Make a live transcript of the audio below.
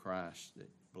Christ that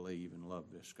believe and love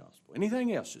this gospel.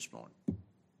 Anything else this morning?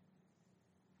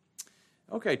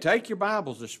 Okay, take your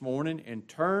Bibles this morning and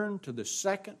turn to the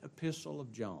second epistle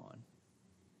of John.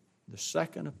 The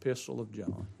second epistle of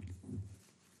John.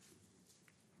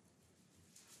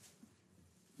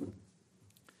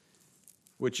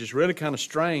 Which is really kind of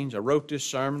strange. I wrote this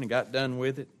sermon and got done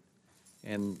with it.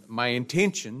 And my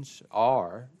intentions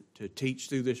are to teach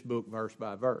through this book verse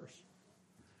by verse.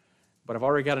 But I've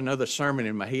already got another sermon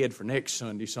in my head for next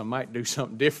Sunday, so I might do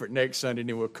something different next Sunday and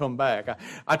then we'll come back.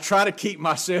 I try to keep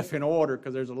myself in order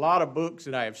because there's a lot of books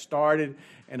that I have started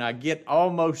and I get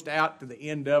almost out to the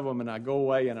end of them and I go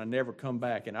away and I never come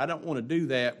back. And I don't want to do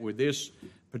that with this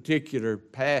particular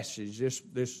passage,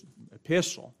 this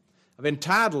epistle. I've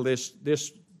entitled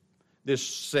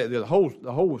the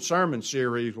whole sermon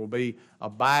series will be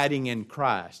Abiding in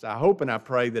Christ. I hope and I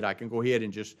pray that I can go ahead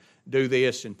and just do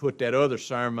this and put that other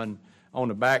sermon on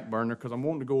the back burner because I'm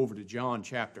wanting to go over to John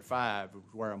chapter 5,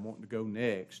 where I'm wanting to go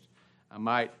next. I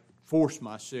might force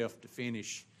myself to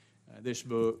finish this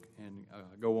book and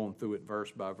go on through it verse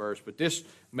by verse. But this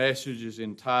message is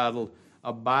entitled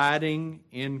Abiding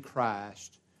in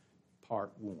Christ,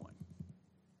 Part 1.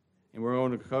 And we're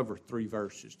going to cover 3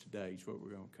 verses today is what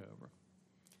we're going to cover.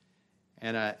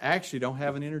 And I actually don't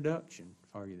have an introduction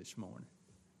for you this morning.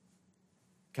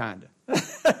 Kind of.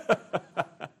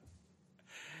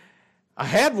 I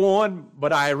had one,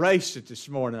 but I erased it this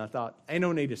morning. I thought, ain't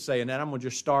no need to say it. And I'm going to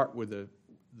just start with the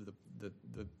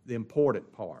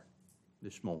important part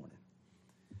this morning.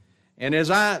 And as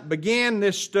I began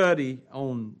this study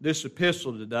on this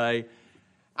epistle today,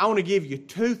 I want to give you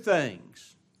 2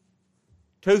 things.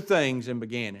 2 things in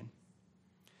beginning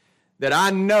that I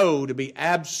know to be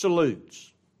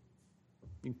absolutes.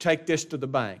 You can take this to the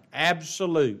bank.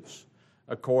 Absolutes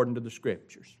according to the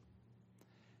Scriptures.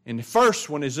 And the first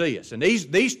one is this. And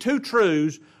these 2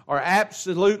 truths are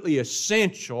absolutely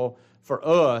essential for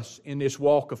us in this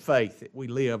walk of faith that we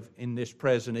live in this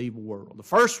present evil world. The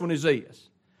first one is this.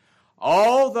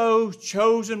 All those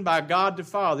chosen by God the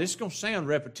Father. This is going to sound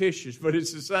repetitious, but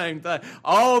it's the same thing.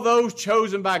 All those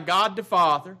chosen by God the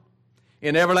Father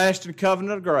in everlasting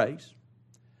covenant of grace.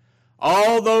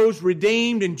 All those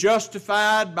redeemed and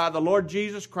justified by the Lord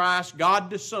Jesus Christ,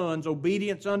 God the Son's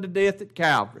obedience unto death at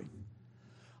Calvary.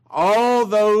 All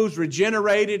those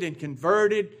regenerated and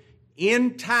converted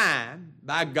in time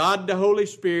by God the Holy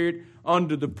Spirit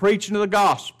under the preaching of the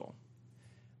gospel.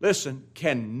 Listen,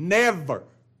 can never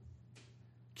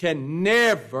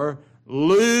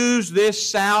lose this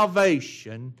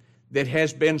salvation that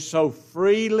has been so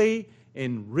freely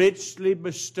and richly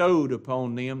bestowed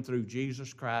upon them through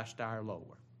Jesus Christ our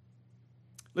Lord.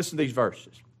 Listen to these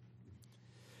verses.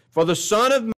 For the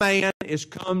Son of Man is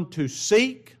come to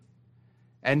seek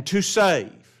and to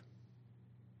save.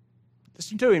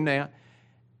 Listen to him now.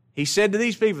 He said to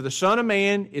these people, the Son of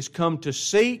Man is come to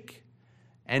seek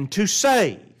and to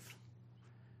save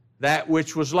that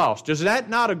which was lost. Does that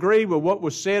not agree with what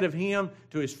was said of him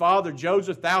to his father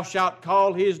Joseph? Thou shalt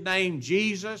call his name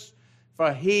Jesus,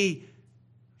 for he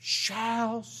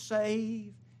shall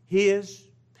save his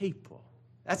people.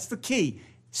 That's the key.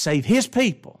 Save his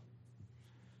people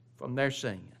from their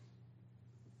sin.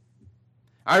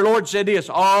 Our Lord said this,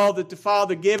 all that the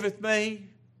Father giveth me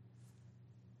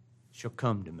shall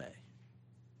come to me.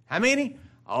 How many?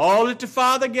 All that the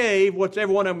Father gave, what's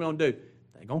every one of them going to do?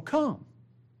 They're going to come.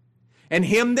 And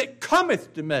him that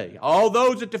cometh to me. All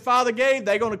those that the Father gave,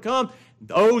 they're going to come.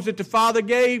 Those that the Father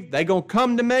gave, they're going to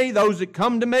come to me. Those that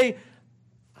come to me,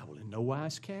 I will in no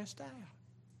wise cast out.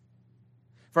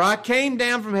 For I came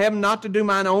down from heaven not to do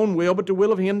mine own will, but the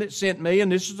will of him that sent me. And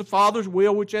this is the Father's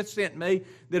will which hath sent me,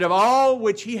 that of all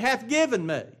which he hath given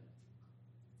me.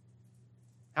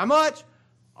 How much?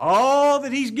 All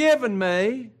that he's given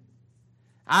me,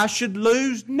 I should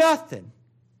lose nothing,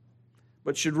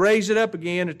 but should raise it up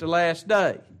again at the last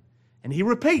day. And he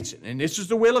repeats it. And this is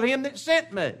the will of him that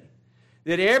sent me,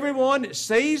 that everyone that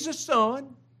sees the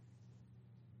Son,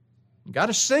 you got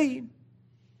to see him.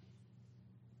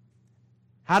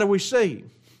 How do we see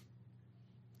him?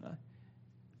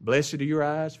 Blessed are your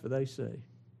eyes, for they see.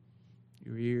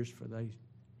 Your ears, for they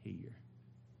hear.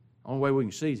 The only way we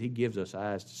can see is he gives us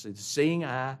eyes to see. The seeing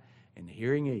eye and the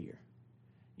hearing ear.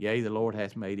 Yea, the Lord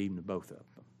hath made even the both of them.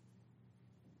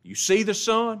 You see the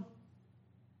Son,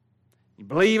 you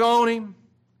believe on him,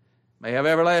 may have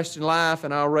everlasting life,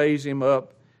 and I'll raise him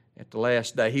up at the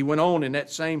last day. He went on in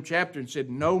that same chapter and said,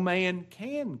 no man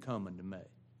can come unto me.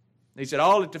 He said,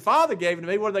 all that the Father gave to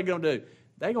me, what are they going to do?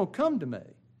 They're going to come to me.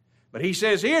 But he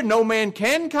says here, no man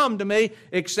can come to me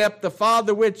except the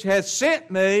Father which has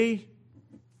sent me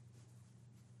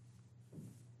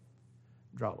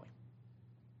draw him.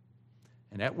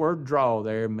 And that word draw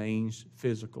there means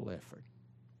physical effort.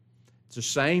 It's the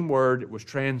same word that was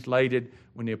translated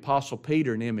when the Apostle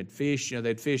Peter and them had fished.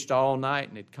 They'd fished all night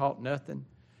and they'd caught nothing.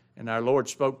 And our Lord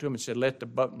spoke to them and said, let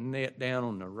the net down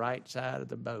on the right side of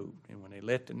the boat. And when they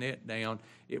let the net down,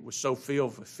 it was so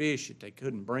filled with fish that they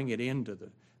couldn't bring it into the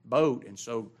boat. And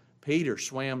so Peter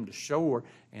swam to shore,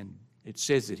 and it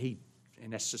says that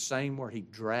and that's the same word, he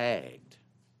dragged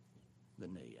the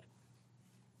net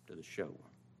to the shore.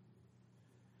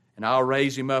 And I'll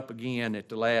raise him up again at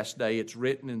the last day. It's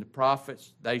written in the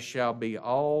prophets, they shall be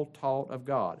all taught of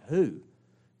God. Who?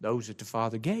 Those that the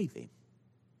Father gave him.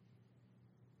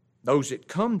 Those that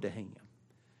come to him.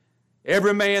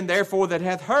 Every man, therefore, that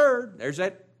hath heard, there's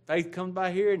that faith comes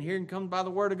by hearing, hearing comes by the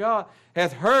word of God,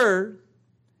 hath heard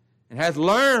and hath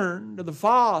learned of the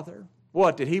Father,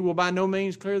 what? That he will by no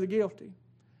means clear the guilty.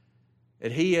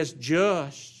 That he is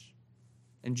just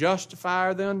and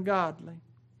justifier the ungodly.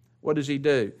 What does he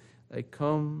do? They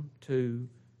come to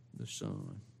the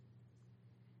Son.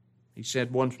 He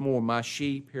said once more, my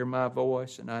sheep hear my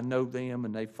voice, and I know them,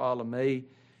 and they follow me,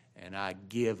 and I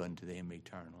give unto them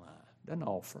eternal life. Doesn't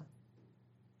offer.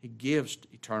 He gives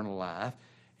eternal life.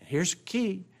 And here's the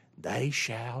key. They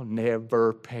shall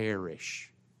never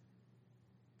perish.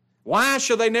 Why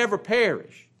shall they never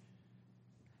perish?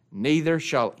 Neither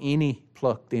shall any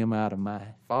pluck them out of my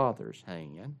Father's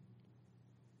hand.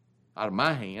 Out of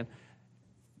my hand.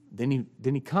 Then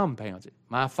he compounds it.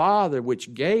 My Father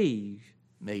which gave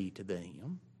me to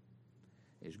them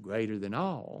is greater than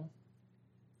all,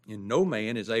 and no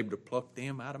man is able to pluck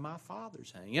them out of my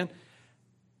Father's hand.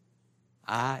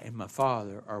 I and my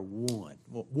Father are one.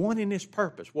 Well, one in this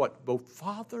purpose. What? Both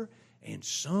Father and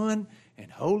Son and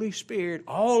Holy Spirit,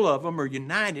 all of them are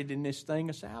united in this thing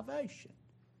of salvation.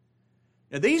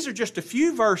 Now, these are just a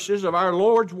few verses of our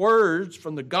Lord's words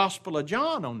from the Gospel of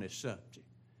John on this subject.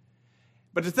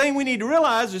 But the thing we need to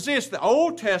realize is this: the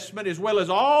Old Testament, as well as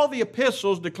all the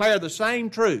epistles, declare the same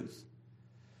truth.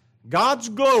 God's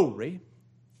glory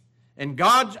and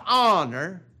God's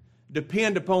honor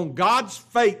depend upon God's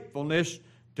faithfulness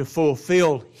to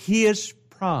fulfill His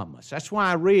promise. That's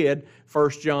why I read 1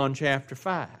 John chapter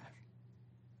 5.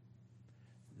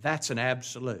 That's an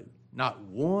absolute. Not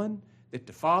one that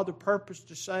the Father purposed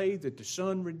to save, that the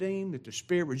Son redeemed, that the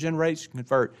Spirit regenerates and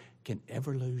convert, can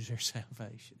ever lose their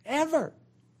salvation. Ever.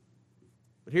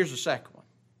 But here's the second one.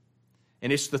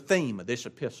 And it's the theme of this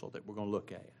epistle that we're going to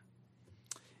look at.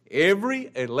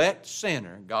 Every elect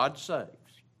sinner God saves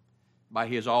by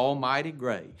His almighty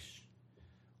grace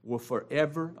will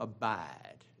forever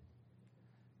abide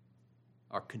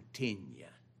or continue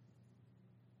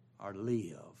or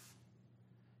live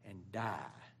and die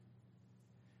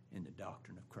in the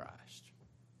doctrine of Christ.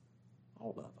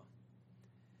 All of them.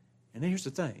 And here's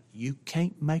the thing. You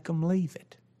can't make them leave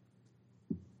it.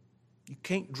 You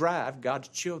can't drive God's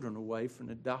children away from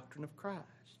the doctrine of Christ.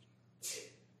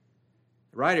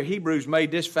 The writer of Hebrews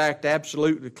made this fact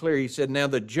absolutely clear. He said, now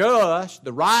the just,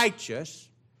 the righteous,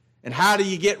 and how do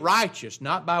you get righteous?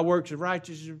 Not by works of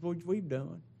righteousness which we've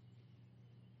done.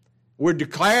 We're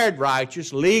declared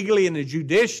righteous legally and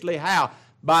judicially. How?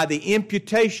 By the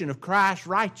imputation of Christ's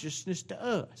righteousness to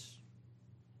us.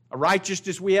 A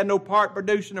righteousness we had no part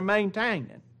producing or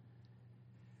maintaining.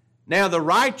 Now the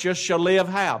righteous shall live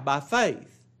how? By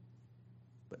faith.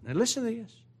 But now listen to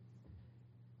this.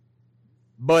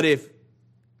 But if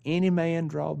any man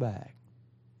draw back,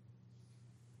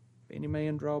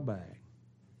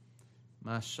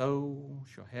 my soul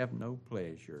shall have no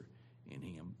pleasure in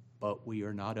him, but we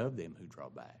are not of them who draw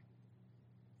back.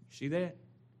 You see that?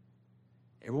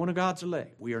 Every one of God's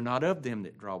elect, we are not of them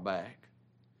that draw back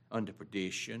unto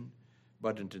perdition,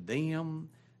 but unto them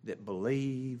that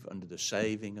believe unto the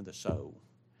saving of the soul.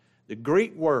 The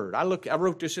Greek word, I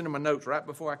wrote this into my notes right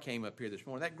before I came up here this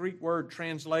morning. That Greek word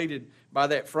translated by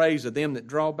that phrase of them that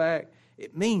draw back,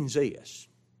 it means this: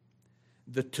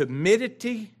 the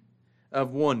timidity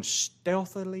of one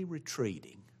stealthily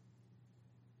retreating.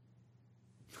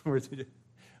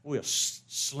 We'll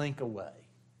slink away.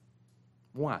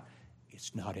 Why?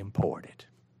 It's not important.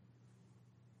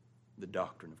 The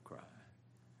doctrine of Christ.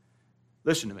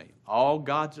 Listen to me. All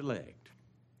God's elect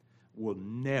will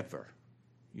never,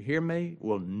 you hear me?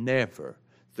 Will never,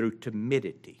 through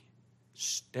timidity,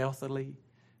 stealthily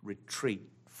retreat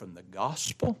from the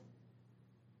gospel,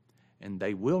 and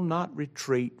they will not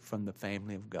retreat from the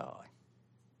family of God.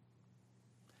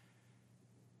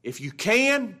 If you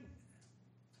can,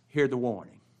 hear the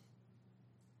warning.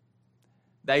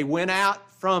 They went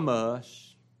out from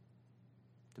us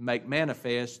to make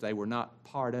manifest they were not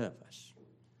part of us.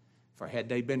 For had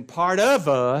they been part of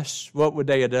us, what would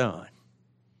they have done?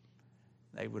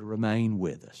 they would remain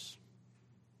with us.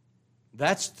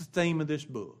 That's the theme of this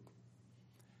book.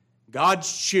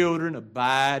 God's children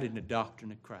abide in the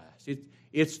doctrine of Christ.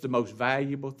 It's the most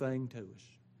valuable thing to us.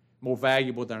 More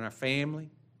valuable than our family,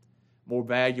 more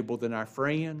valuable than our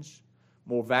friends,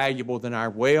 more valuable than our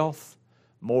wealth,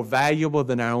 more valuable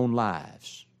than our own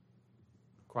lives.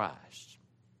 Christ,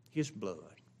 His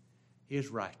blood, His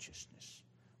righteousness,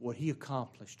 what He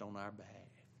accomplished on our behalf,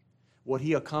 what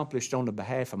He accomplished on the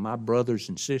behalf of my brothers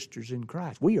and sisters in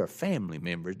Christ. We are family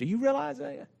members. Do you realize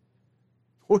that?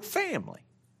 We're family.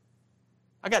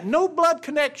 I got no blood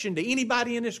connection to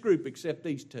anybody in this group except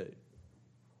these two.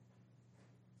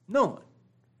 None.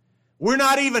 We're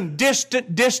not even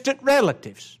distant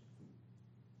relatives.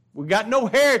 We got no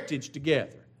heritage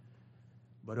together.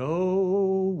 But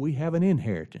oh, we have an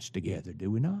inheritance together,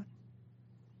 do we not?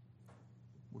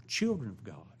 We're children of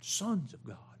God, sons of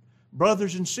God,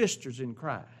 brothers and sisters in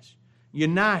Christ,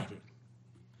 united.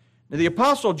 Now the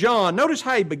Apostle John, notice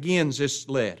how he begins this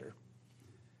letter.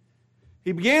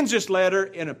 He begins this letter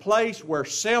in a place where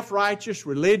self-righteous,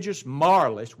 religious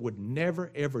moralists would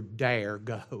never, ever dare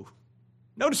go.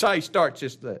 Notice how he starts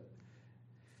this letter.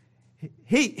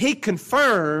 He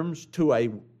confirms to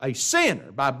a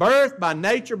sinner, by birth, by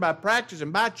nature, by practice,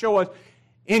 and by choice,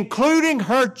 including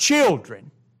her children.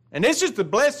 And this is the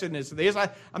blessedness of this.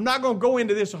 I'm not going to go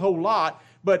into this a whole lot,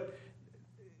 but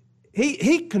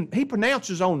he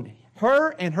pronounces on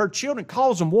her and her children,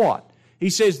 calls them what? He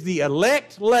says, the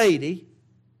elect lady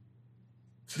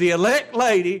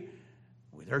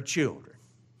with her children.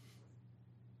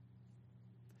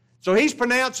 So he's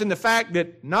pronouncing the fact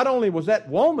that not only was that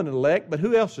woman elect, but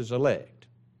who else is elect?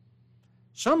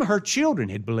 Some of her children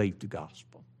had believed the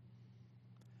gospel.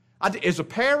 As a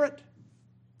parent,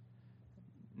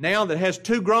 now that has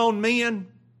two grown men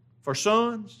for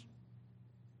sons,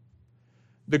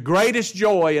 the greatest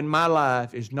joy in my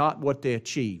life is not what they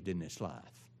achieved in this life.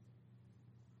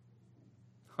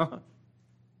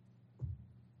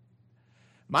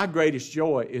 My greatest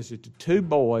joy is that the two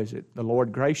boys that the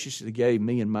Lord graciously gave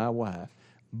me and my wife,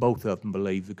 both of them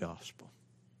believe the gospel.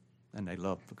 And they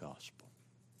love the gospel.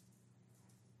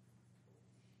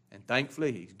 And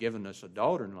thankfully, He's given us a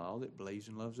daughter-in-law that believes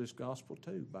and loves this gospel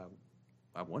too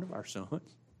by one of our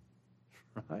sons.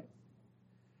 Right?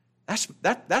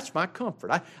 That's my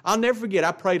comfort. I'll never forget,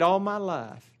 I prayed all my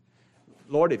life,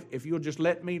 Lord, if you'll just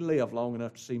let me live long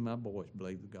enough to see my boys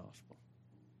believe the gospel.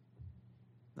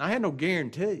 I had no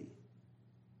guarantee.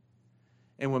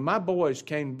 And when my boys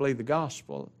came to believe the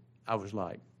gospel, I was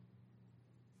like,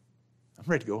 I'm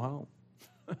ready to go home.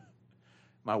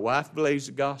 My wife believes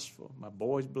the gospel. My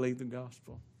boys believe the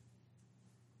gospel.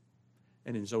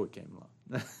 And then Zoe came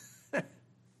along.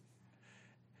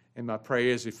 And my prayer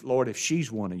is, Lord, if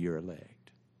she's one of your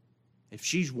elect, if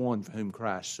she's one for whom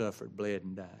Christ suffered, bled,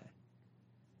 and died,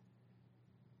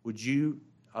 would you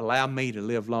allow me to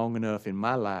live long enough in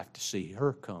my life to see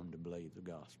her come to believe the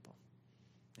gospel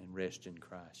and rest in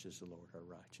Christ as the Lord her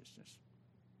righteousness.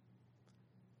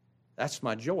 That's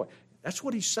my joy. That's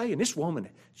what he's saying. This woman,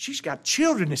 she's got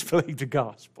children that's believe the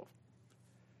gospel.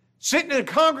 Sitting in a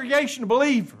congregation of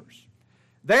believers.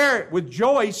 There with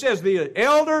joy, he says, the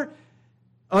elder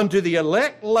unto the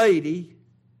elect lady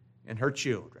and her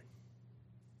children.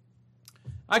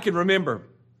 I can remember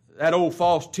that old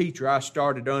false teacher I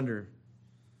started under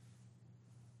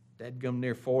dadgum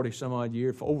near 40-some-odd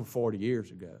years, over 40 years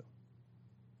ago.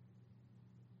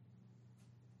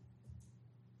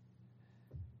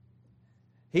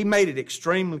 He made it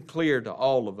extremely clear to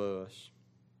all of us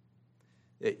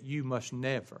that you must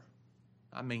never,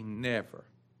 I mean never,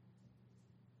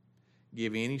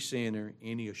 give any sinner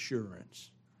any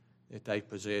assurance that they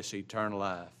possess eternal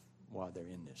life while they're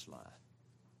in this life.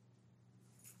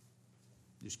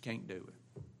 Just can't do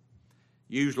it.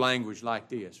 Use language like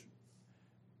this.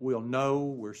 We'll know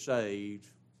we're saved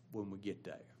when we get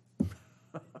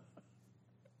there.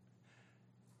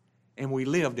 And we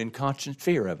lived in constant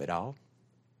fear of it all.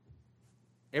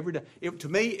 Every day. To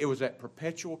me, it was that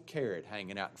perpetual carrot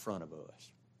hanging out in front of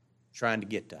us, trying to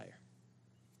get there.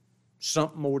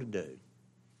 Something more to do.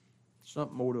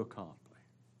 Something more to accomplish.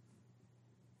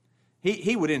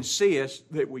 He would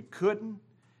insist that we couldn't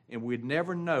and we'd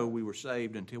never know we were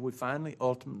saved until we finally,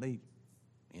 ultimately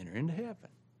enter into heaven.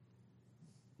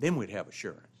 Then we'd have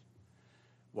assurance.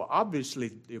 Well,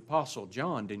 obviously, the Apostle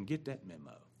John didn't get that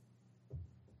memo.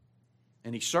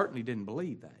 And he certainly didn't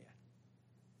believe that.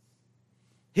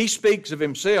 He speaks of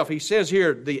himself. He says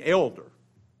here, the elder.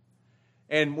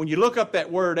 And when you look up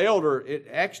that word elder, it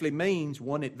actually means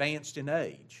one advanced in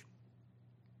age.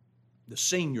 The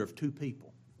senior of two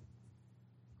people.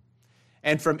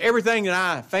 And from everything that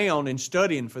I found in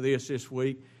studying for this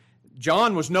week,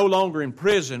 John was no longer in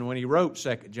prison when he wrote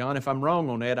 2 John. If I'm wrong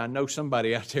on that, I know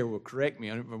somebody out there will correct me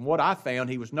on it. From what I found,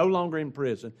 he was no longer in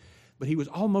prison, but he was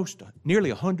almost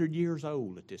nearly 100 years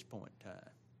old at this point in time.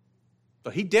 So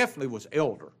he definitely was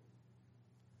elder.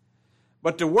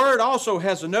 But the word also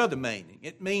has another meaning.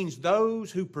 It means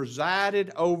those who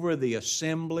presided over the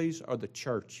assemblies or the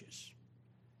churches.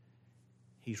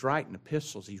 He's writing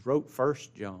epistles. He wrote 1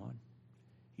 John.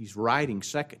 He's writing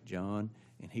 2 John,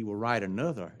 and he will write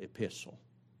another epistle,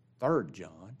 3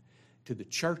 John, to the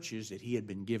churches that he had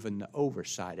been given the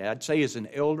oversight. I'd say as an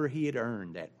elder, he had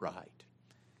earned that right.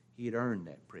 He had earned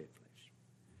that privilege.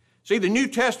 See, the New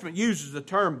Testament uses the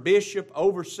term bishop,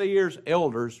 overseers,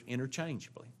 elders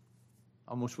interchangeably,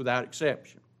 almost without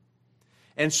exception.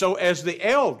 And so as the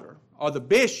elder or the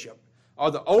bishop or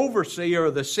the overseer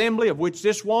of the assembly of which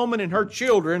this woman and her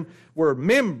children were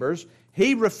members,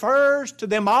 he refers to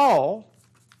them all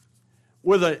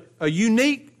with a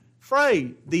unique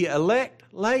phrase, the elect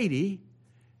lady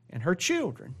and her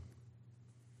children.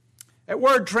 That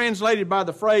word translated by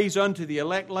the phrase unto the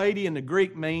elect lady in the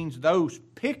Greek means those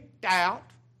picked out.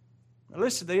 Now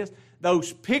listen to this.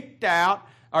 Those picked out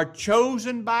are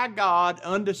chosen by God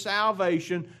unto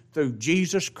salvation through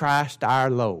Jesus Christ our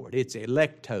Lord. It's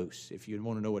electos, if you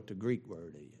want to know what the Greek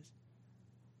word is.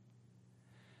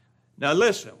 Now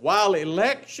listen, while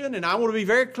election, and I want to be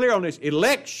very clear on this,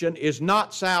 election is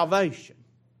not salvation.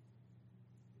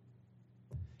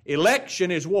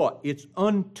 Election is what? It's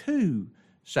unto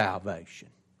salvation.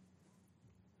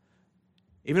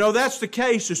 Even though that's the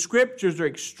case, the Scriptures are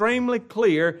extremely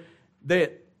clear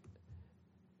that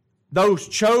those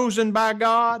chosen by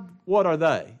God, what are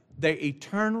they? They're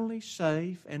eternally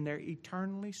safe and they're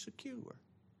eternally secure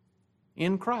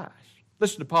in Christ.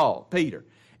 Listen to Peter.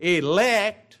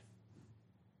 Elect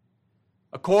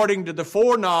according to the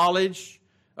foreknowledge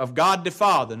of God the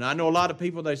Father. And I know a lot of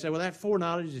people, they say, well, that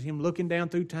foreknowledge is Him looking down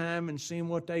through time and seeing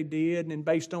what they did, and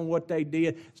based on what they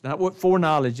did. It's not what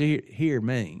foreknowledge here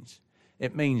means.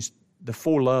 It means the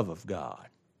forelove of God.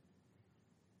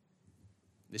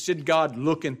 This isn't God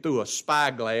looking through a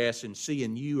spyglass and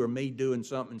seeing you or me doing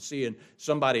something and seeing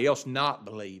somebody else not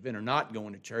believing or not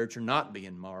going to church or not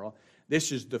being moral.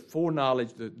 This is the foreknowledge.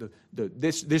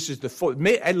 This is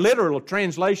the a literal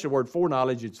translation of the word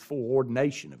foreknowledge. It's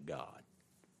foreordination of God.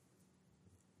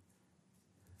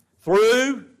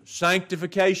 Through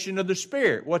sanctification of the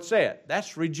Spirit. What's that?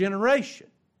 That's regeneration.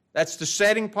 That's the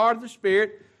setting part of the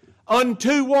Spirit.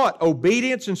 Unto what?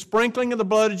 Obedience and sprinkling of the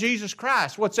blood of Jesus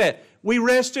Christ. What's that? We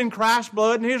rest in Christ's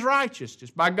blood and His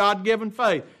righteousness by God-given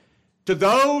faith. To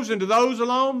those and to those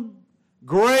alone,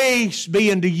 grace be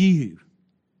unto you.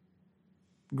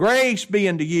 Grace be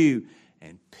unto you,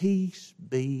 and peace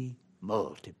be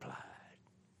multiplied.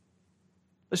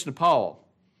 Listen to Paul.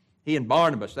 He and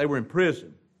Barnabas, they were in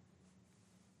prison.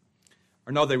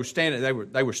 Or no, they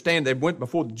went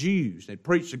before the Jews. They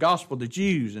preached the gospel to the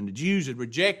Jews, and the Jews had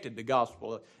rejected the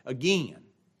gospel again.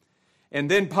 And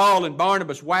then Paul and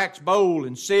Barnabas waxed bold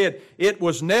and said, it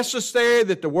was necessary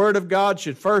that the word of God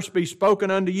should first be spoken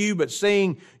unto you, but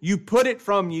seeing you put it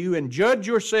from you and judge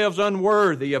yourselves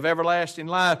unworthy of everlasting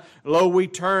life, lo, we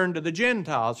turn to the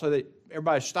Gentiles. So that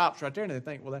everybody stops right there and they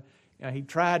think, well, he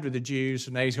tried with the Jews,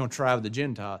 and now he's going to try with the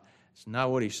Gentiles. It's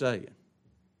not what he's saying.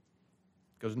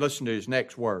 Because listen to his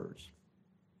next words.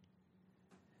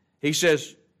 He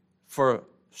says, for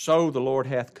so the Lord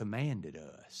hath commanded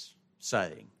us,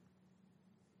 saying,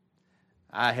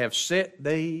 I have set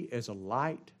thee as a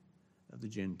light of the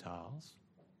Gentiles,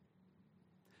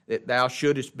 that thou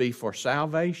shouldest be for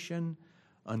salvation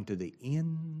unto the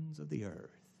ends of the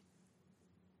earth.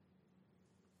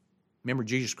 Remember,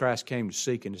 Jesus Christ came to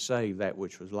seek and to save that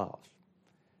which was lost,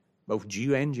 both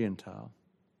Jew and Gentile,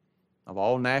 of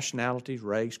all nationalities,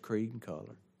 race, creed, and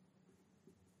color.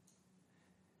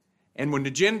 And when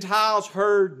the Gentiles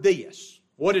heard this,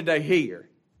 what did they hear?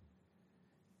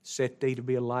 Set thee to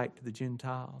be a light to the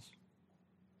Gentiles,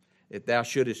 that thou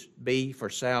shouldest be for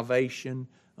salvation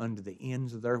unto the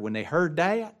ends of the earth. When they heard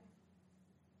that,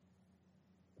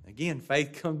 again,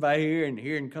 faith comes by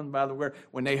hearing comes by the word.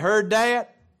 When they heard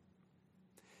that,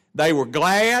 they were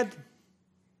glad,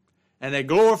 and they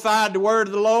glorified the word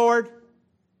of the Lord.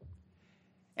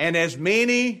 And as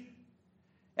many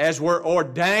as were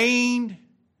ordained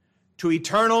to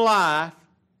eternal life,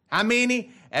 how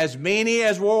many? As many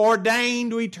as were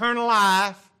ordained to eternal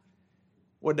life,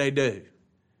 what did they do?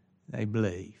 They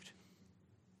believed.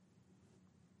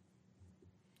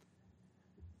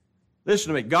 Listen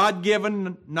to me.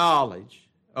 God-given knowledge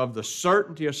of the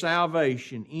certainty of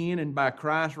salvation in and by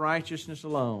Christ's righteousness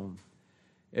alone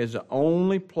is the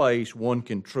only place one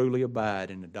can truly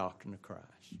abide in the doctrine of Christ.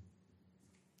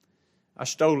 I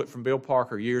stole it from Bill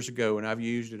Parker years ago, and I've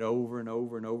used it over and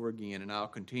over and over again, and I'll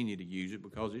continue to use it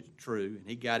because it's true, and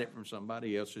he got it from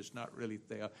somebody else. It's not really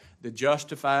there. The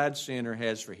justified sinner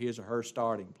has for his or her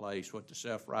starting place what the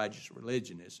self-righteous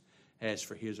religionist has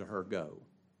for his or her goal.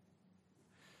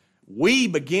 We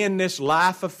begin this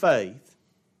life of faith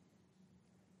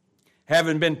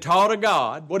having been taught of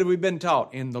God. What have we been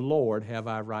taught? In the Lord have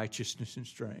I righteousness and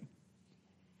strength.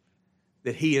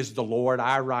 That He is the Lord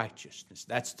our righteousness.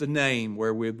 That's the name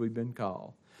wherewith we've been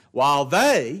called. While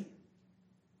they,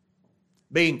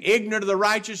 being ignorant of the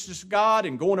righteousness of God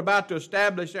and going about to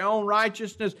establish their own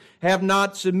righteousness, have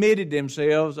not submitted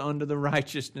themselves unto the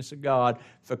righteousness of God.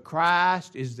 For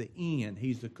Christ is the end.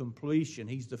 He's the completion.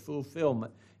 He's the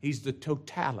fulfillment. He's the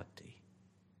totality.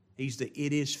 He's the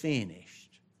it is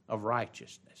finished of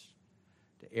righteousness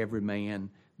to every man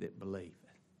that believeth.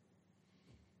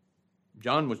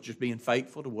 John was just being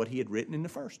faithful to what he had written in the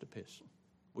first epistle.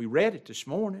 We read it this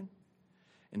morning.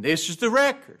 And this is the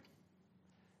record.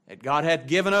 That God hath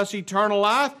given us eternal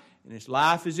life, and this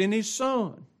life is in His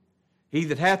Son. He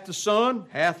that hath the Son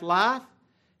hath life.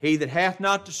 He that hath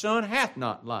not the Son hath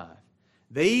not life.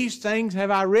 These things have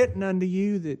I written unto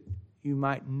you that you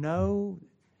might know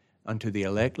unto the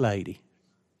elect lady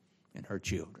and her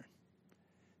children.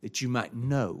 That you might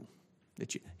know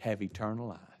that you have eternal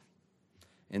life.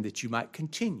 And that you might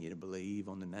continue to believe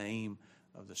on the name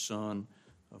of the Son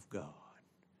of God.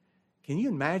 Can you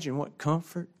imagine what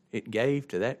comfort it gave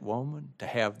to that woman to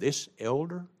have this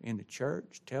elder in the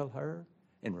church tell her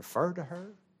and refer to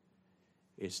her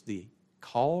as the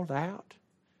called out,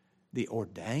 the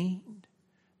ordained,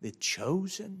 the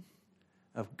chosen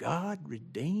of God,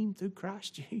 redeemed through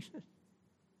Christ Jesus?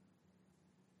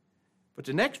 But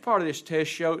the next part of this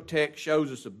text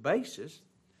shows us a basis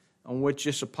on which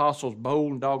this apostle's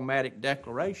bold and dogmatic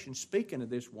declaration, speaking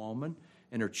of this woman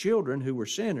and her children who were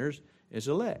sinners, is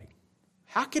elect.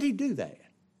 How could he do that?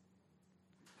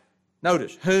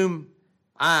 Notice, whom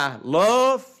I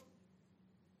love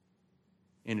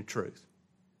in the truth.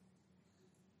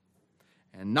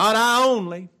 And not I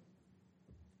only,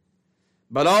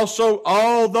 but also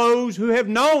all those who have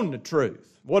known the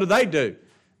truth. What do?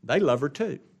 They love her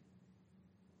too.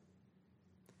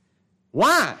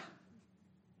 Why?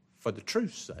 For the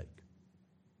truth's sake.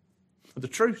 For the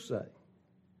truth's sake.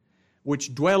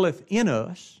 Which dwelleth in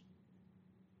us.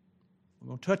 We're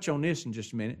going to touch on this in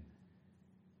just a minute.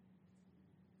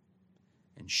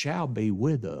 And shall be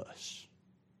with us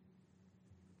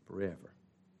forever.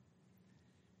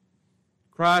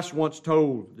 Christ once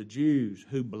told the Jews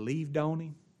who believed on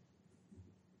Him,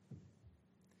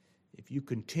 if you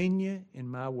continue in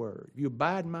my word, if you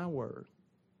abide in my word,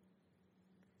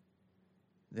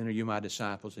 then are you my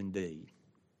disciples indeed.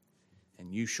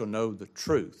 And you shall know the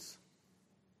truth.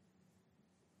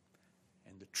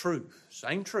 And the truth,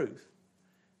 same truth,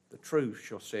 the truth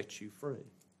shall set you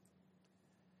free.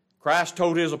 Christ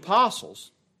told His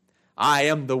apostles, I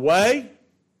am the way,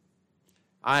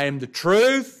 I am the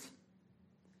truth,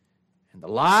 and the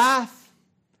life,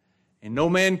 and no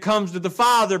man comes to the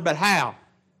Father, but how?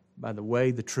 By the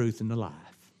way, the truth, and the life.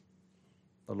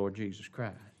 The Lord Jesus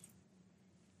Christ.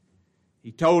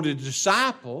 He told His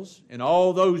disciples and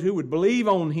all those who would believe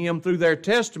on Him through their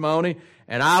testimony,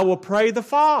 and I will pray the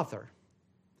Father,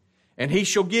 and He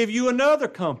shall give you another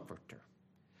comforter,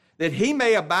 that He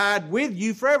may abide with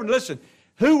you forever. Listen,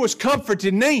 who was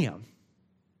comforting them?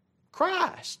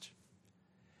 Christ.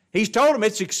 He's told them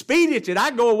it's expedient that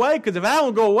I go away, because if I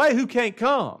don't go away, who can't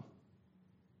come?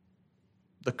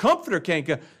 The Comforter can't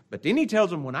come. But then He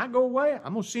tells them, when I go away,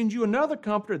 I'm going to send you another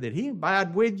Comforter that He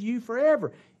abide with you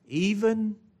forever.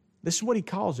 Even, this is what He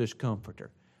calls this Comforter,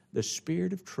 the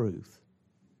Spirit of truth.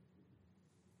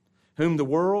 Whom the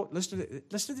world, listen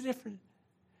to the difference,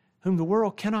 whom the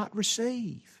world cannot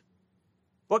receive.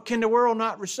 What can the world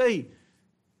not receive?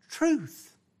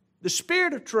 Truth. The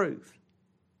Spirit of truth.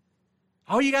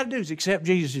 All you got to do is accept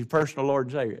Jesus as your personal Lord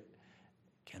and Savior.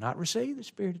 Cannot receive the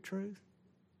Spirit of truth.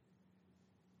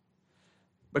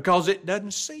 Because it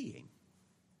doesn't see Him.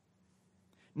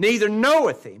 Neither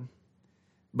knoweth Him,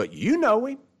 but you know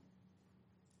Him.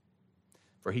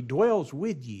 For He dwells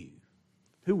with you.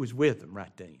 Who was with them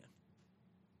right then?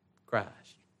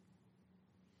 Christ.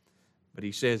 But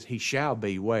He says He shall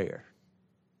be where?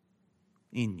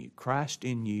 In you. Christ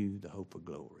in you, the hope of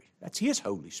glory. That's His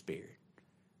Holy Spirit.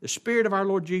 The Spirit of our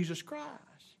Lord Jesus Christ.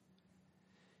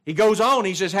 He goes on,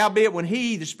 He says, howbeit when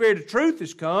He, the Spirit of truth,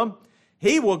 is come,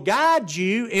 He will guide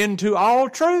you into all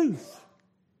truth.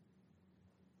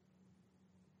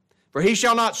 For he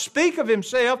shall not speak of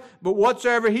himself, but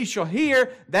whatsoever he shall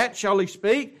hear, that shall he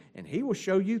speak, and he will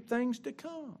show you things to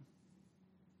come.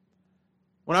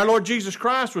 When our Lord Jesus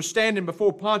Christ was standing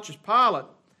before Pontius Pilate,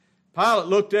 Pilate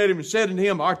looked at him and said unto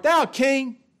him, Art thou a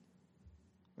king?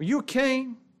 Are you a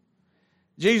king?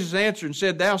 Jesus answered and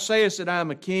said, Thou sayest that I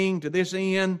am a king. To this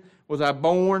end was I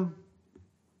born.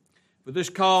 For this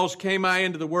cause came I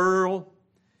into the world,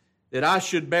 that I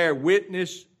should bear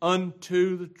witness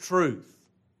unto the truth.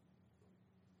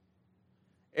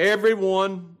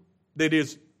 Everyone that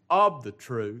is of the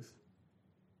truth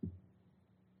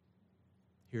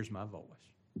hears my voice.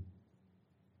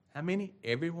 How many?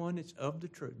 Everyone that's of the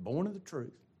truth, born of the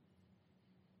truth,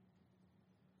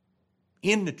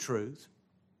 in the truth,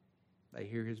 they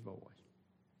hear His voice.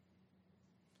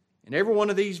 And every one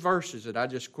of these verses that I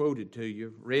just quoted to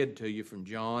you, read to you from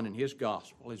John and his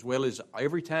gospel, as well as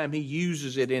every time he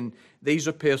uses it in these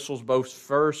epistles, both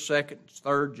 1st, 2nd,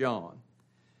 3rd John,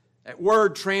 that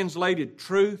word translated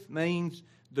truth means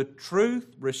the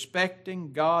truth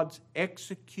respecting God's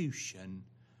execution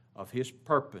of His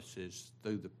purposes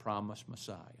through the promised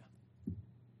Messiah.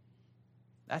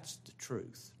 That's the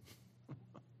truth.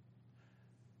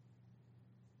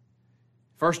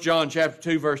 1 John chapter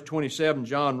 2, verse 27,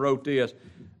 John wrote this,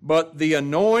 But the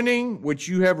anointing which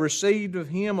you have received of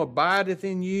Him abideth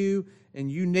in you,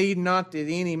 and you need not that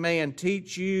any man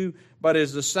teach you, but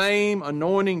as the same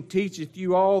anointing teacheth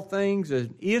you all things,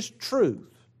 and is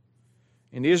truth,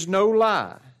 and is no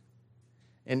lie.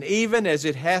 And even as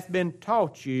it hath been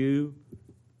taught you,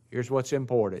 here's what's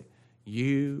important,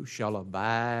 you shall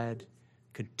abide,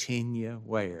 continue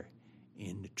where?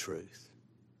 In the truth.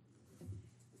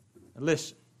 Now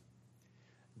listen,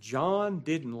 John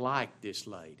didn't like this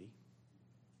lady.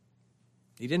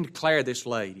 He didn't declare this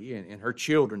lady and her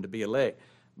children to be elect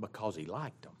because he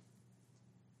liked them.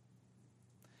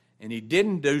 And he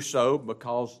didn't do so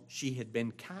because she had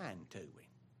been kind to him.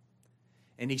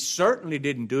 And he certainly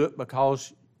didn't do it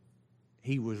because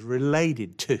he was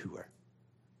related to her.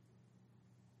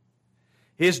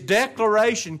 His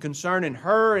declaration concerning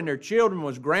her and her children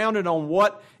was grounded on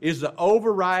what is the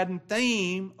overriding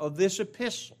theme of this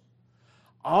epistle.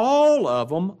 All of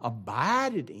them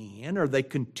abided in, or they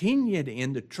continued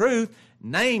in the truth.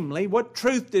 Namely, what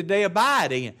truth did they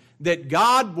abide in? That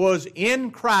God was in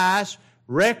Christ,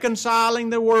 reconciling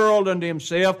the world unto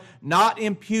Himself, not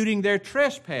imputing their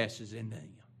trespasses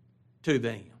to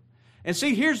them. And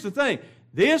see, here's the thing.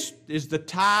 This is the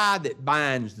tie that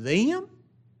binds them,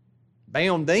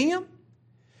 bound them,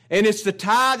 and it's the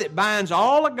tie that binds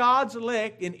all of God's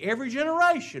elect in every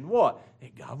generation. What?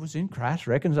 That God was in Christ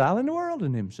reconciling the world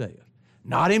unto Himself,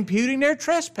 not imputing their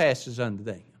trespasses unto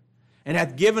them. And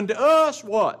hath given to us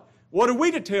what? What are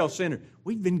we to tell sinners?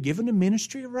 We've been given the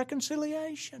ministry of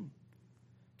reconciliation.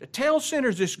 To tell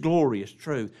sinners this glorious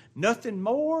truth. Nothing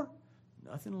more,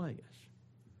 nothing less.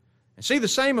 And see, the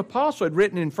same apostle had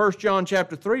written in 1 John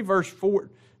chapter 3, verse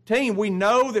 14, we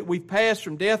know that we've passed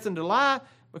from death into life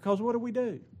because what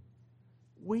do?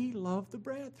 We love the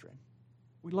brethren.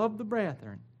 We love the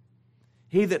brethren.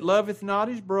 He that loveth not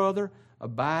his brother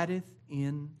abideth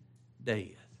in death.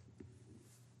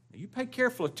 Now, you pay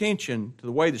careful attention to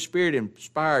the way the Spirit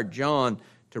inspired John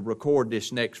to record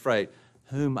this next phrase,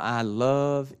 whom I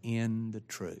love in the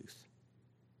truth.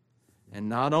 And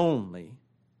not only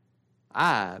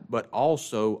I, but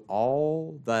also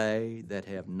all they that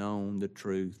have known the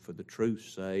truth for the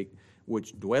truth's sake,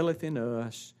 which dwelleth in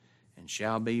us and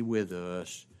shall be with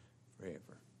us forever.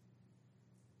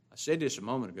 I said this a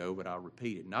moment ago, but I'll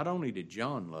repeat it. Not only did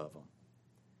John love them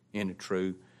in the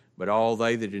truth, but all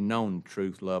they that had known the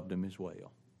truth loved him as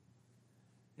well.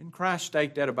 Didn't Christ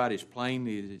state that about as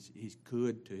plainly as He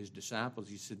could to His disciples?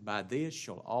 He said, by this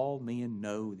shall all men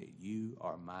know that you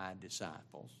are my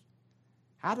disciples.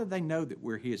 How do they know that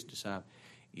we're His disciples?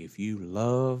 If you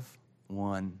love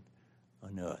one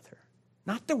another.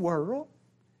 Not the world.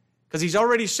 Because He's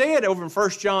already said over in 1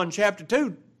 John chapter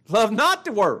 2, love not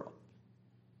the world.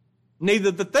 Neither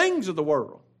the things of the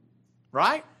world.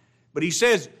 Right? But He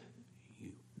says,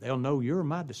 they'll know you're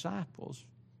my disciples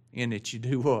in that you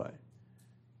do what?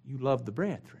 You love the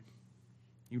brethren.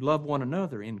 You love one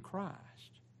another in Christ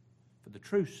for the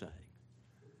truth's sake.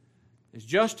 As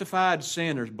justified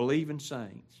sinners, believing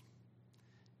saints,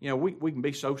 you know, we can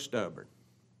be so stubborn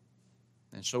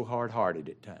and so hard-hearted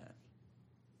at times.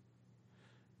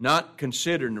 Not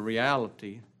considering the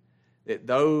reality that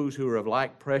those who are of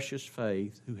like precious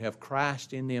faith, who have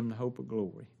Christ in them, the hope of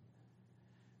glory,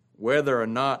 whether or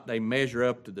not they measure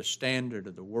up to the standard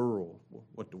of the world,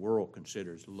 what the world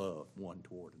considers love one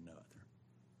toward another.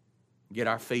 Get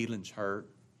our feelings hurt.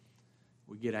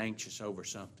 We get anxious over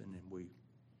something and we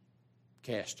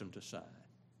Cast them aside.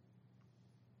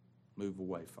 Move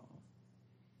away from them.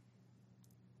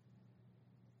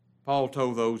 Paul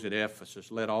told those at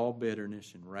Ephesus, let all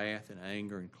bitterness and wrath and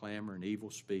anger and clamor and evil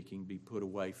speaking be put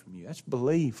away from you. That's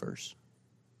believers.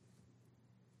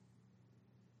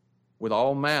 With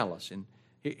all malice. And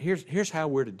here's how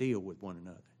we're to deal with one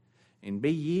another. And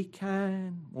be ye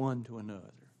kind one to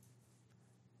another,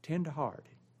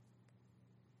 tender-hearted,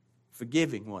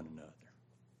 forgiving one another.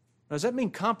 Does that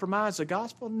mean compromise the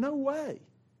gospel? No way.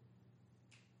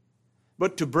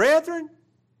 But to brethren,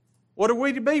 what are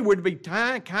we to be? We're to be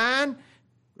kind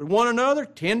with one another,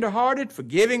 tender-hearted,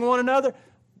 forgiving one another.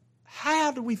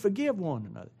 How do we forgive one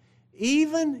another?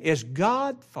 Even as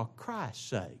God, for Christ's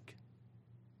sake,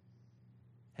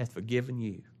 hath forgiven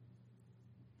you.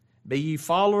 Be ye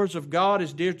followers of God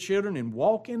as dear children, and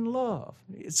walk in love.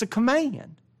 It's a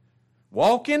command.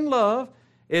 Walk in love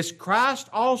as Christ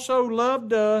also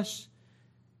loved us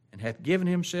and hath given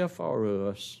himself for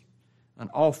us, an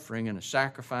offering and a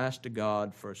sacrifice to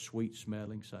God for a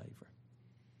sweet-smelling savor.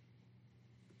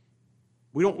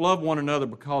 We don't love one another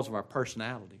because of our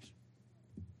personalities.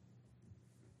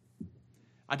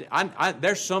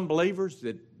 There's some believers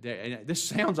that, this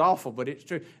sounds awful, but it's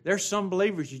true. There's some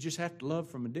believers you just have to love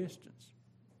from a distance.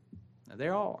 Now,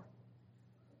 there are.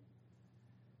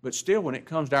 But still, when it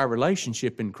comes to our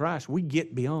relationship in Christ, we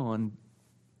get beyond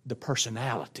the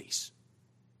personalities.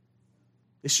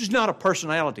 This is not a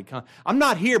personality. I'm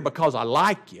not here because I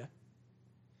like you.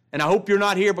 And I hope you're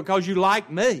not here because you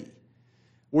like me.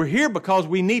 We're here because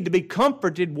we need to be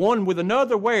comforted one with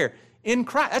another. Where? In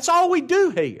Christ. That's all we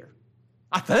do here,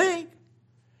 I think.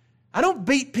 I don't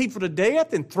beat people to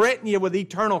death and threaten you with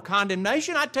eternal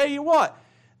condemnation. I tell you what,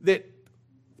 that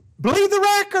believe the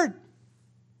record.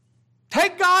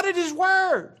 Take God at His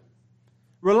word.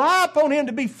 Rely upon Him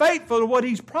to be faithful to what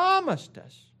He's promised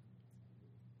us.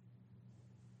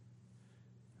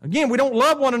 Again, we don't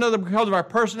love one another because of our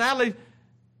personalities,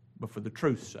 but for the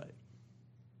truth's sake.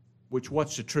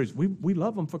 What's the truth? We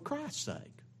love them for Christ's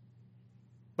sake.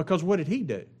 Because what did He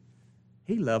do?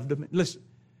 He loved them. Listen,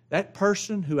 that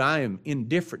person who I am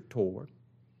indifferent toward,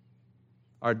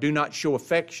 or do not show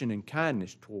affection and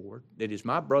kindness toward, that is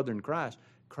my brother in Christ,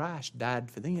 Christ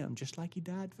died for them just like He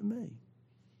died for me.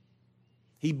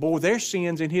 He bore their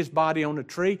sins in His body on the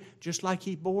tree just like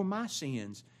He bore my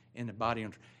sins in the body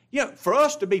on the tree. You know, for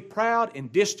us to be proud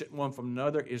and distant one from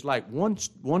another is like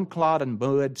one clod of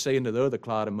mud saying to the other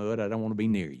clod of mud, I don't want to be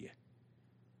near you.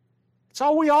 That's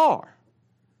all we are.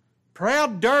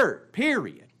 Proud dirt,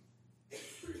 period.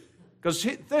 Because,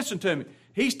 listen to me,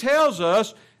 He tells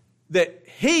us that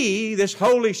He, this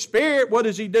Holy Spirit, what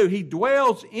does He do? He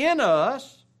dwells in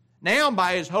us, now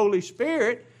by His Holy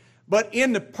Spirit, but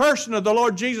in the person of the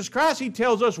Lord Jesus Christ, He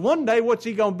tells us one day what's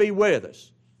He going to be with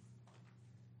us.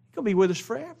 He's going to be with us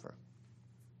forever.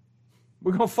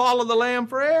 We're going to follow the Lamb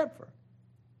forever.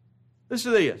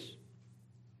 Listen to this.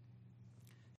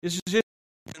 This is it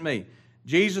to me.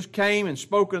 Jesus came and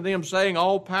spoke unto them, saying,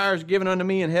 all power is given unto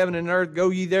me in heaven and earth. Go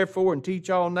ye therefore and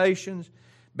teach all nations,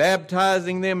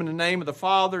 baptizing them in the name of the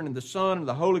Father and of the Son and of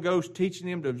the Holy Ghost, teaching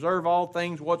them to observe all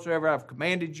things whatsoever I have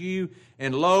commanded you.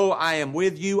 And lo, I am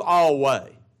with you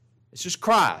always. This is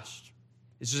Christ.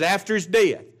 This is after His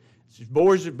death. This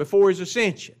is before His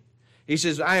ascension. He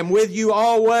says, I am with you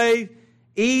always,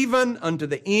 even unto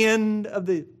the end of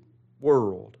the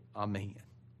world. Amen.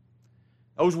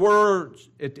 Those words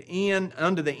at the end,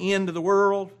 unto the end of the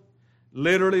world,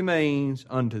 literally means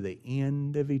unto the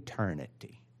end of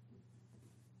eternity.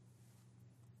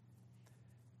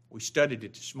 We studied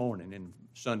it this morning in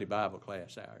Sunday Bible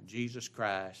class hour. Jesus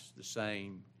Christ, the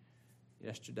same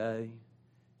yesterday,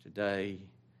 today,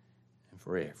 and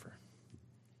forever.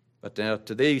 But now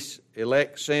to these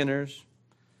elect sinners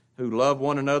who love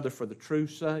one another for the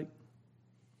truth's sake,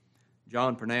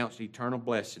 John pronounced eternal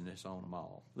blessedness on them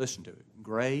all. Listen to it.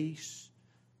 Grace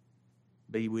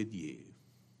be with you.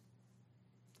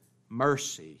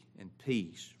 Mercy and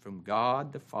peace from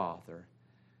God the Father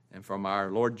and from our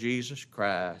Lord Jesus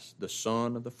Christ, the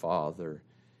Son of the Father,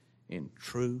 in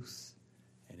truth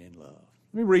and in love.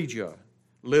 Let me read you a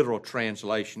literal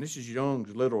translation. This is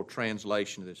Young's literal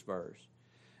translation of this verse.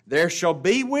 There shall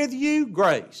be with you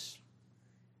grace,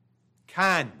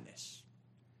 kindness,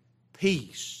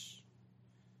 peace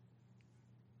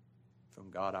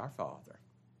from God our Father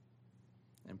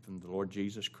and from the Lord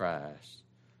Jesus Christ,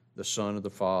 the Son of the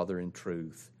Father, in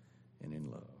truth and in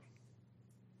love.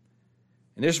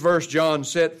 In this verse, John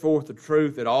set forth the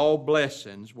truth that all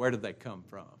blessings, where do they come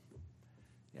from?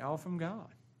 They all from God.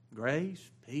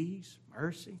 Grace, peace,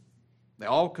 mercy. They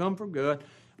all come from God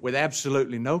with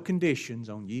absolutely no conditions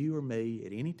on you or me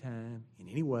at any time, in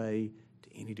any way,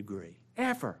 to any degree.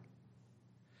 Ever.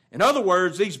 In other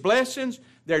words, these blessings,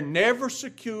 they're never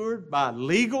secured by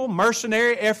legal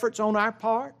mercenary efforts on our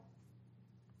part.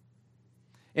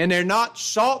 And they're not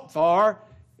sought for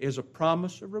as a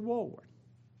promise of reward.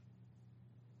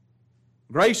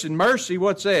 Grace and mercy,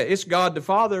 what's that? It's God the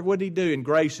Father. What did He do in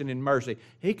grace and in mercy?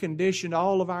 He conditioned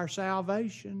all of our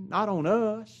salvation, not on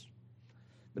us,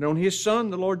 but on His Son,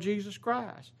 the Lord Jesus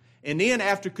Christ. And then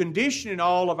after conditioning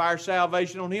all of our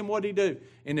salvation on Him, what did He do?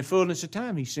 In the fullness of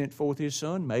time, He sent forth His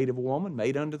Son, made of a woman,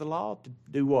 made under the law, to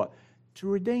do what? To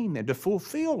redeem them, to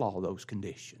fulfill all those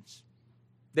conditions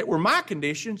that were my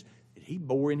conditions that He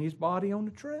bore in His body on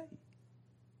the tree.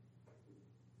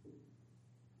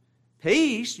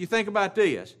 Peace, you think about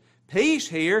this. Peace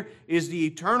here is the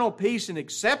eternal peace and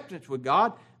acceptance with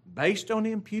God based on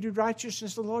the imputed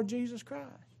righteousness of the Lord Jesus Christ.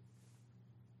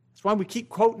 That's why we keep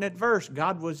quoting that verse.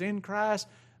 God was in Christ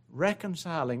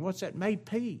reconciling. What's that? Made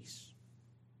peace.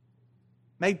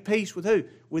 Made peace with who?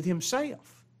 With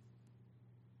Himself.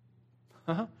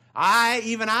 Even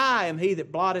I am He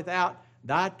that blotteth out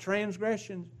thy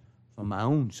transgressions for my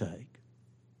own sake.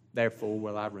 Therefore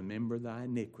will I remember thy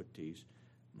iniquities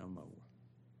no more.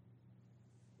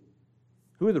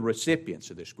 Who are the recipients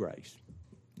of this grace,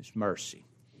 this mercy,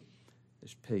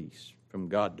 this peace from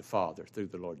God the Father through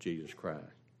the Lord Jesus Christ?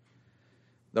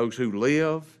 Those who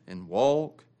live and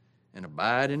walk and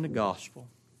abide in the gospel,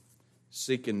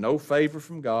 seeking no favor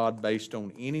from God based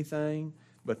on anything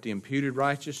but the imputed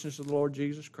righteousness of the Lord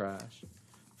Jesus Christ,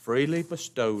 freely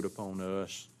bestowed upon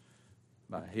us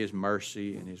by His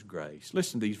mercy and His grace.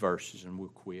 Listen to these verses and we'll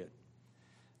quit.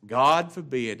 God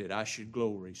forbid that I should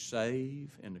glory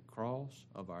save in the cross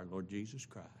of our Lord Jesus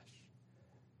Christ,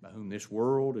 by whom this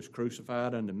world is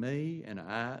crucified unto me, and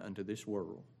I unto this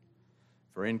world.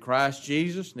 For in Christ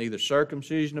Jesus neither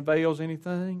circumcision avails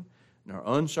anything, nor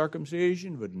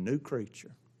uncircumcision, but a new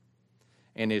creature.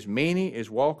 And as many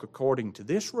as walk according to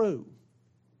this rule,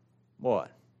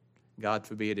 what? God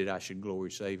forbid that I should glory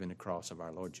save in the cross of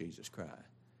our Lord Jesus Christ.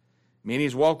 Many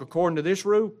as walk according to this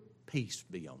rule, peace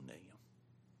be on them.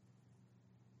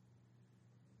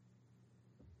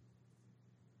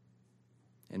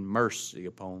 And mercy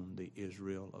upon the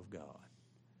Israel of God.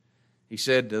 He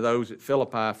said to those at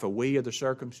Philippi, for we are the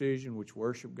circumcision which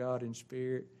worship God in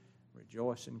spirit,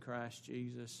 rejoice in Christ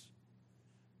Jesus,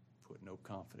 put no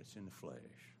confidence in the flesh.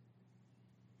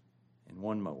 And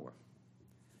one more.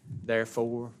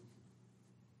 Therefore,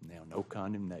 now no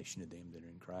condemnation to them that are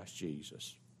in Christ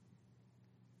Jesus,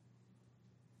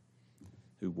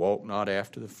 who walk not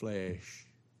after the flesh,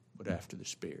 but after the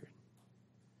Spirit.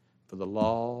 For the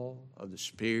law of the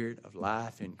Spirit of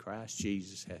life in Christ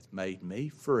Jesus hath made me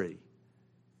free.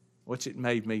 What's it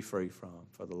made me free from?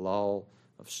 For the law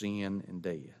of sin and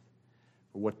death.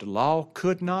 For what the law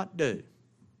could not do,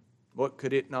 what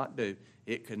could it not do?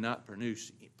 It could not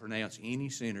pronounce any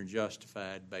sinner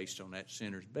justified based on that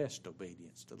sinner's best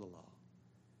obedience to the law.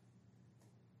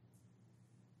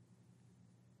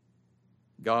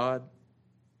 God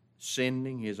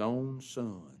sending His own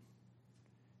Son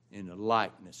in the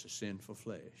likeness of sinful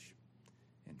flesh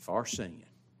and for sin.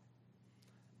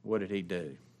 What did He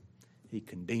do? He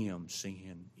condemned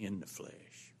sin in the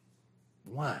flesh.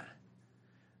 Why?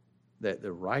 That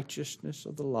the righteousness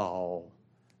of the law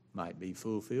might be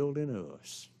fulfilled in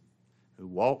us, who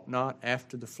walk not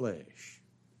after the flesh.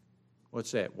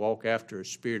 What's that? Walk after a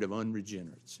spirit of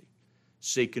unregeneracy,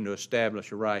 seeking to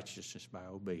establish a righteousness by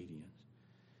obedience,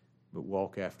 but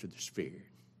walk after the Spirit,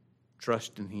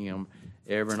 trusting Him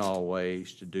ever and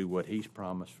always to do what He's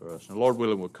promised for us. And Lord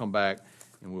willing, we'll come back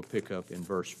and we'll pick up in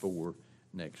verse 4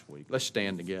 next week. Let's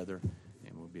stand together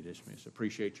and we'll be dismissed.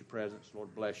 Appreciate your presence.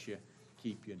 Lord bless you.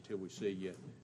 Keep you until we see you